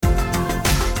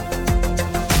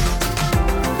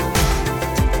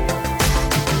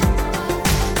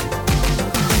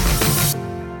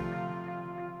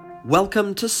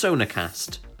Welcome to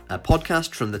Sonacast, a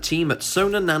podcast from the team at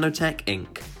Sona Nanotech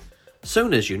Inc.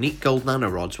 Sona's unique gold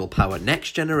nanorods will power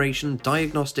next-generation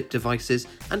diagnostic devices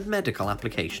and medical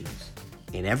applications.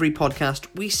 In every podcast,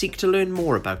 we seek to learn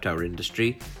more about our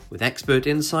industry with expert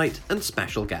insight and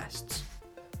special guests.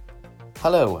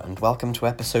 Hello, and welcome to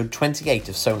episode 28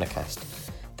 of Sonacast.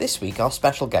 This week, our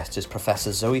special guest is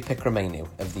Professor Zoe Picromenou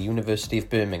of the University of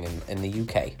Birmingham in the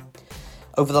UK.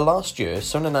 Over the last year,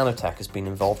 Sona Nanotech has been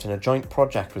involved in a joint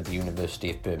project with the University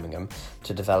of Birmingham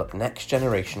to develop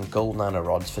next-generation gold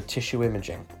nanorods for tissue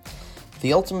imaging.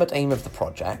 The ultimate aim of the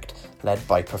project, led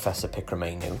by Professor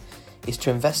Picromenou, is to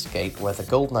investigate whether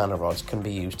gold nanorods can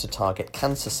be used to target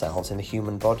cancer cells in the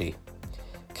human body.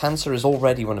 Cancer is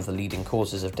already one of the leading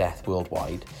causes of death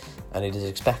worldwide, and it is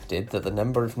expected that the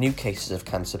number of new cases of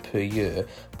cancer per year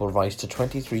will rise to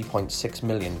 23.6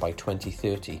 million by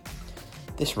 2030.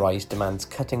 This rise demands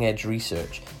cutting-edge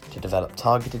research to develop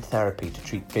targeted therapy to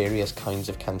treat various kinds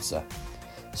of cancer.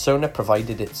 Sona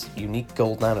provided its unique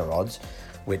gold nanorods,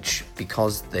 which,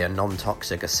 because they are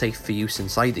non-toxic, are safe for use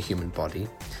inside the human body,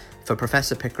 for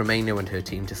Professor Picromenou and her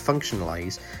team to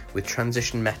functionalise with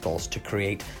transition metals to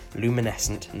create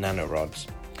luminescent nanorods.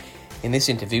 In this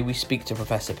interview, we speak to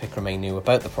Professor Picromenou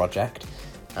about the project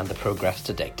and the progress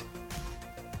to date.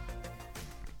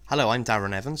 Hello, I'm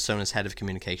Darren Evans, Sona's Head of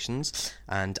Communications,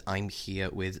 and I'm here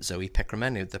with Zoe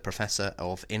Picromenou, the Professor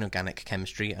of Inorganic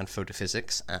Chemistry and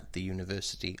Photophysics at the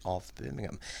University of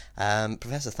Birmingham.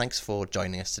 Professor, thanks for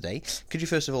joining us today. Could you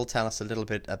first of all tell us a little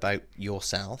bit about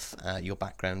yourself, your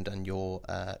background and your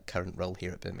current role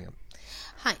here at Birmingham?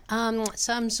 Hi,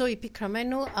 so I'm Zoe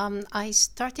Picromenou. I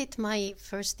started my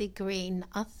first degree in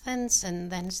Athens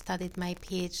and then studied my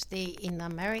PhD in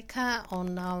America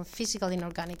on physical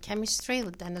inorganic chemistry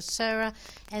with Danacera,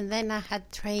 and then I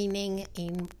had training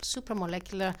in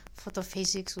supramolecular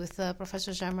photophysics with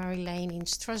Professor Jean-Marie Lane in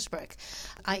Strasbourg.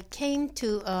 I came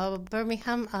to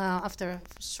Birmingham after a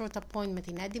short appointment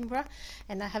in Edinburgh,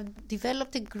 and I have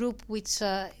developed a group which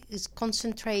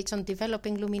concentrates on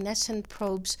developing luminescent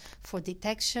probes for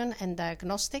detection and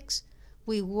diagnostics.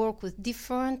 We work with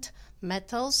different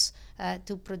metals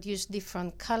to produce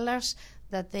different colors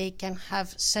that they can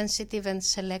have sensitive and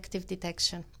selective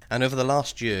detection. And over the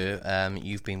last year,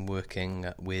 you've been working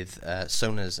with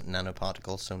Sona's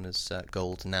nanoparticles, Sona's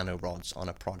gold nanorods on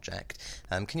a project.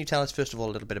 Can you tell us, first of all,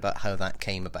 a little bit about how that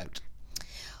came about?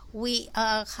 We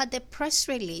had a press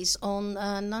release on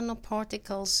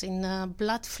nanoparticles in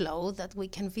blood flow that we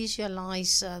can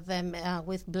visualize them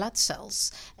with blood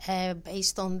cells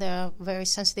based on their very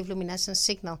sensitive luminescence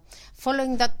signal.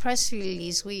 Following that press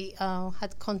release, we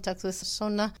had contact with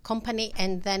Sona company,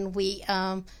 and then we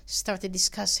started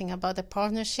discussing about a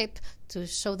partnership to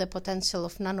show the potential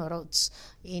of nanorods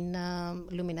in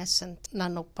luminescent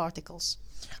nanoparticles.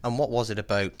 And what was it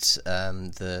about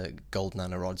the gold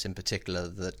nanorods in particular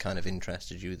that kind of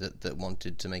interested you, that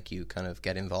wanted to make you kind of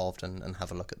get involved and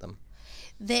have a look at them?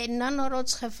 The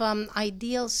nanorods have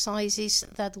ideal sizes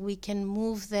that we can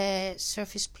move the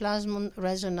surface plasmon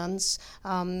resonance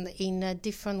in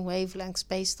different wavelengths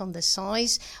based on the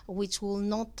size, which will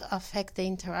not affect the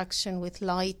interaction with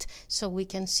light, so we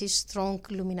can see strong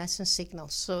luminescent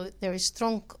signals. So there is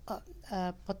strong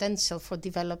potential for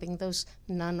developing those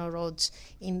nanorods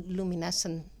in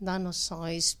luminescent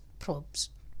nano-size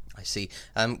probes. I see.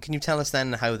 Can you tell us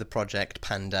then how the project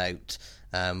panned out?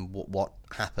 What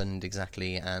happened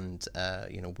exactly, and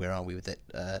where are we with it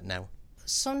now?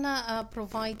 Sona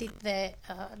provided the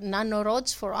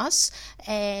nanorods for us,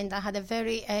 and I had a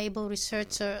very able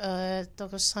researcher,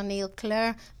 Dr. Sunil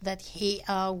Clare, that he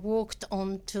worked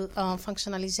on to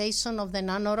functionalization of the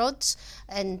nanorods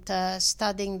and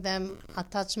studying them,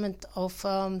 attachment of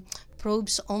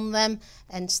probes on them,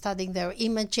 and studying their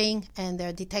imaging and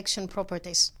their detection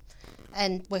properties.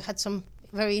 And we had some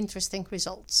very interesting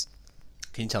results.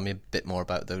 Can you tell me a bit more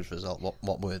about those results?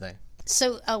 What were they?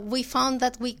 So we found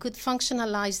that we could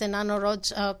functionalize the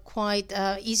nanorods quite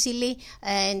easily,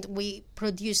 and we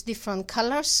produce different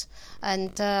colors,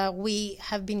 and we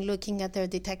have been looking at their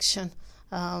detection,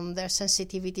 their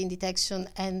sensitivity in detection,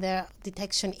 and their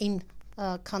detection in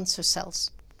cancer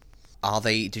cells.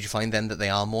 Did you find then that they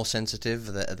are more sensitive?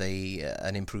 Are they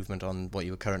an improvement on what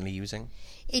you were currently using?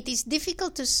 It is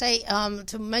difficult to say,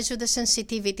 to measure the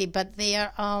sensitivity, but they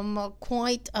are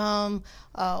quite well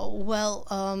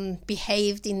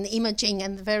behaved in imaging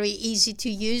and very easy to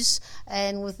use.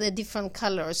 And with the different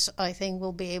colors, I think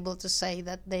we'll be able to say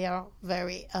that they are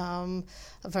very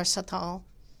versatile.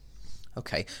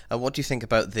 Okay. What do you think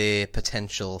about the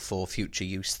potential for future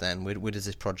use then? Where does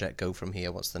this project go from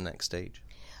here? What's the next stage?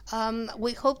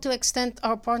 We hope to extend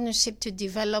our partnership to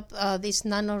develop these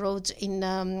nanorods in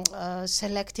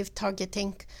selective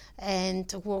targeting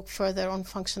and work further on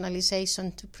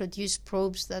functionalization to produce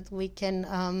probes that we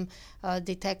can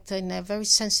detect in a very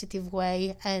sensitive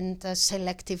way and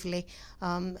selectively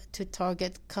to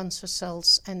target cancer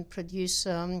cells and produce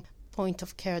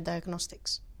point-of-care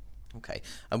diagnostics. Okay,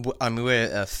 and we're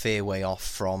a fair way off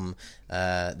from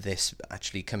this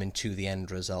actually coming to the end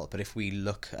result. But if we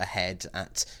look ahead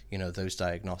at those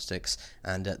diagnostics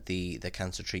and at the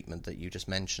cancer treatment that you just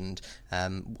mentioned,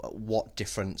 what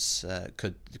difference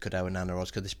could our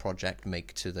nanorods, could this project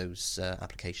make to those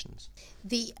applications?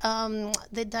 The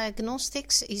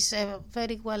diagnostics is a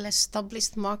very well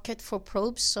established market for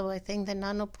probes, so I think the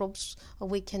nanoprobes,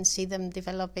 we can see them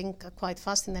developing quite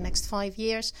fast in the next 5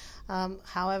 years.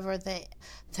 However, the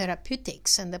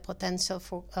therapeutics and the potential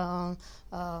for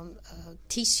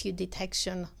tissue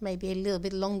detection may be a little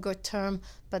bit longer term,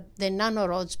 but the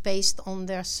nanorods, based on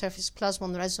their surface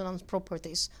plasmon resonance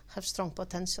properties, have strong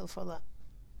potential for that.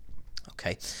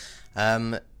 Okay.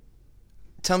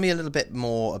 Tell me a little bit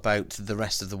more about the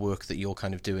rest of the work that you're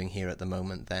kind of doing here at the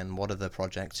moment then. What other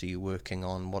projects are you working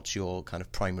on? What's your kind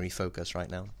of primary focus right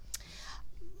now?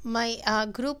 My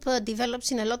group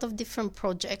develops in a lot of different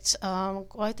projects,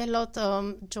 quite a lot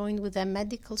joined with the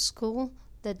medical school,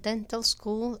 the dental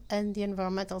school, and the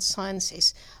environmental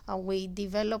sciences. We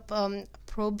develop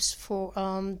probes for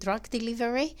drug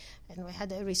delivery, and we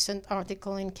had a recent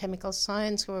article in Chemical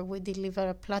Science where we deliver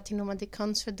a platinum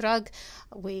anti-cancer drug.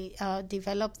 We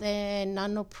develop the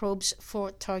nanoprobes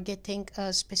for targeting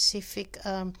specific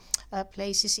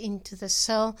places into the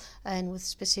cell and with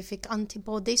specific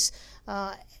antibodies.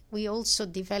 We also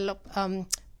develop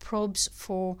probes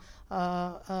for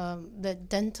the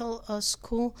dental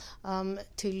school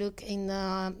to look in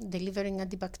delivering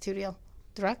antibacterial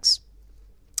drugs.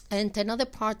 And another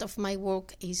part of my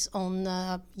work is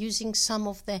on using some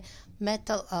of the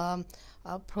metal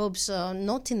probes,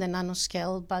 not in the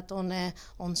nanoscale, but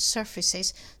on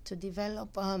surfaces, to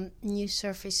develop new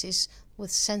surfaces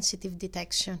with sensitive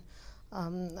detection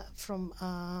from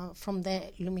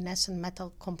the luminescent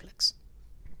metal complex.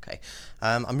 Okay,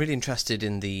 I'm really interested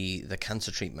in the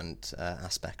cancer treatment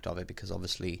aspect of it, because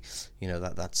obviously,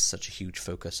 that's such a huge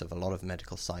focus of a lot of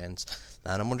medical science.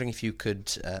 And I'm wondering if you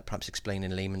could perhaps explain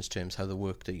in layman's terms how the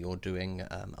work that you're doing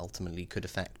ultimately could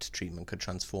affect treatment, could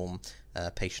transform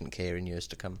patient care in years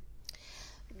to come.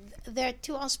 There are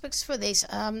two aspects for this.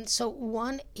 So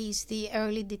one is the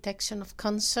early detection of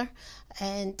cancer,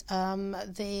 and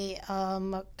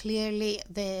clearly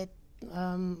there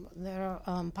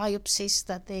are biopsies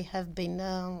that they have been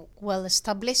well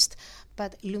established,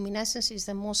 but luminescence is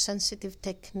the most sensitive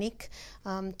technique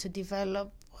to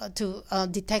develop to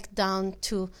detect down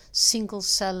to single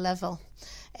cell level.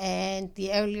 And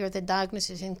the earlier the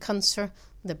diagnosis in cancer,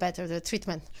 the better the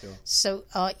treatment. Sure. So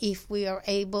if we are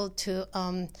able to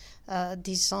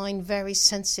design very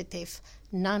sensitive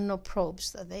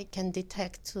nanoprobes that they can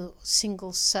detect to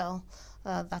single cell,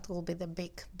 that will be the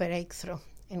big breakthrough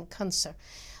in cancer.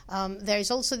 There is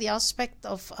also the aspect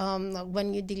of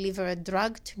when you deliver a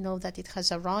drug to know that it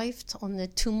has arrived on the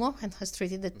tumor and has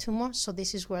treated the tumor. So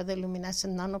this is where the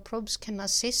luminescent nanoprobes can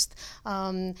assist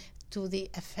to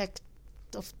the effect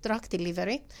of drug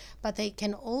delivery, but they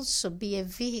can also be a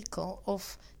vehicle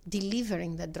of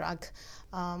delivering the drug.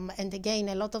 And again,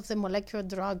 a lot of the molecular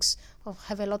drugs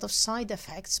have a lot of side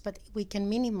effects, but we can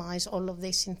minimize all of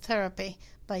this in therapy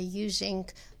by using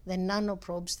the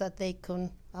nanoprobes that they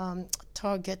can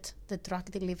target the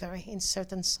drug delivery in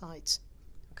certain sites.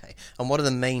 Okay, and what are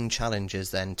the main challenges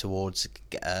then towards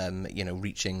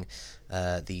reaching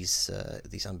these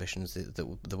ambitions,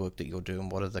 the work that you're doing?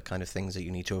 What are the kind of things that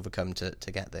you need to overcome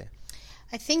to get there?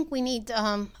 I think we need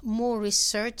more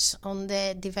research on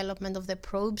the development of the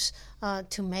probes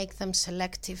to make them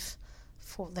selective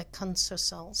for the cancer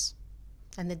cells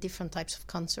and the different types of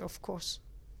cancer, of course.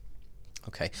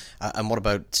 Okay, and what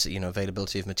about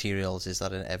availability of materials? Is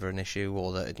that ever an issue,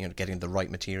 or getting the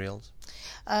right materials?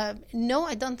 No,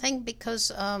 I don't think, because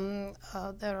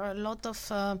there are a lot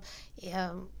of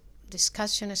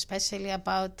discussion, especially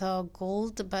about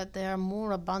gold, but they are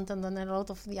more abundant than a lot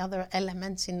of the other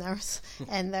elements in Earth,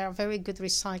 and there are very good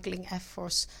recycling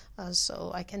efforts.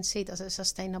 So I can see it as a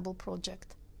sustainable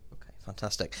project.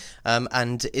 Fantastic.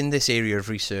 And in this area of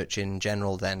research in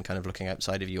general, then, kind of looking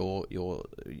outside of your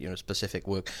specific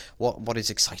work, what is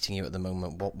exciting you at the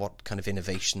moment? What kind of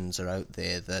innovations are out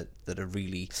there that are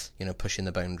really pushing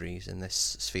the boundaries in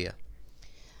this sphere?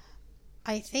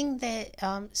 I think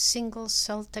the single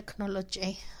cell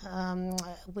technology,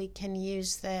 we can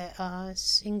use the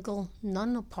single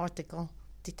nanoparticle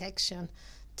detection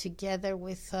together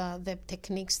with the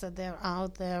techniques that are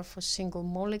out there for single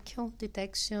molecule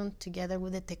detection, together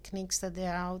with the techniques that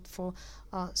are out for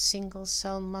single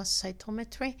cell mass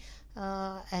cytometry.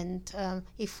 And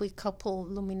if we couple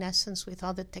luminescence with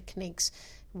other techniques,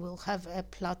 we'll have a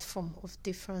platform of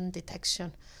different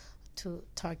detection to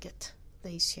target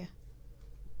the issue.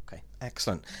 Okay,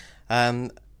 excellent.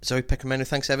 Zoe Picameno,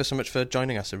 thanks ever so much for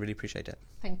joining us. I really appreciate it.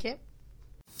 Thank you.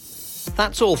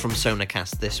 That's all from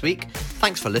Sonacast this week.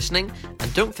 Thanks for listening,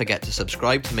 and don't forget to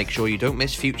subscribe to make sure you don't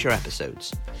miss future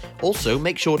episodes. Also,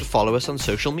 make sure to follow us on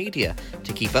social media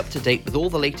to keep up to date with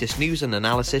all the latest news and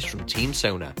analysis from Team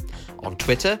Sona. On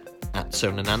Twitter,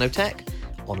 @Sona Nanotech,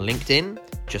 on LinkedIn,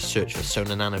 just search for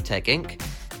Sona Nanotech Inc.,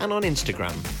 and on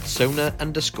Instagram,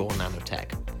 Sona_Nanotech.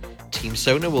 Team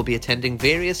Sona will be attending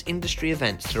various industry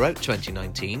events throughout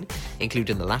 2019,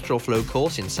 including the Lateral Flow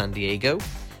course in San Diego,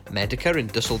 Medica in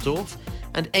Dusseldorf,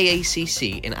 and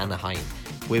AACC in Anaheim,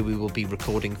 where we will be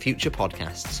recording future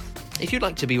podcasts. If you'd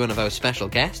like to be one of our special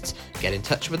guests, get in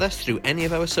touch with us through any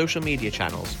of our social media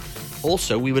channels.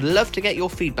 Also, we would love to get your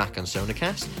feedback on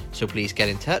Sonacast, so please get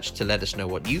in touch to let us know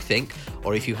what you think,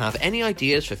 or if you have any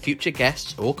ideas for future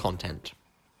guests or content.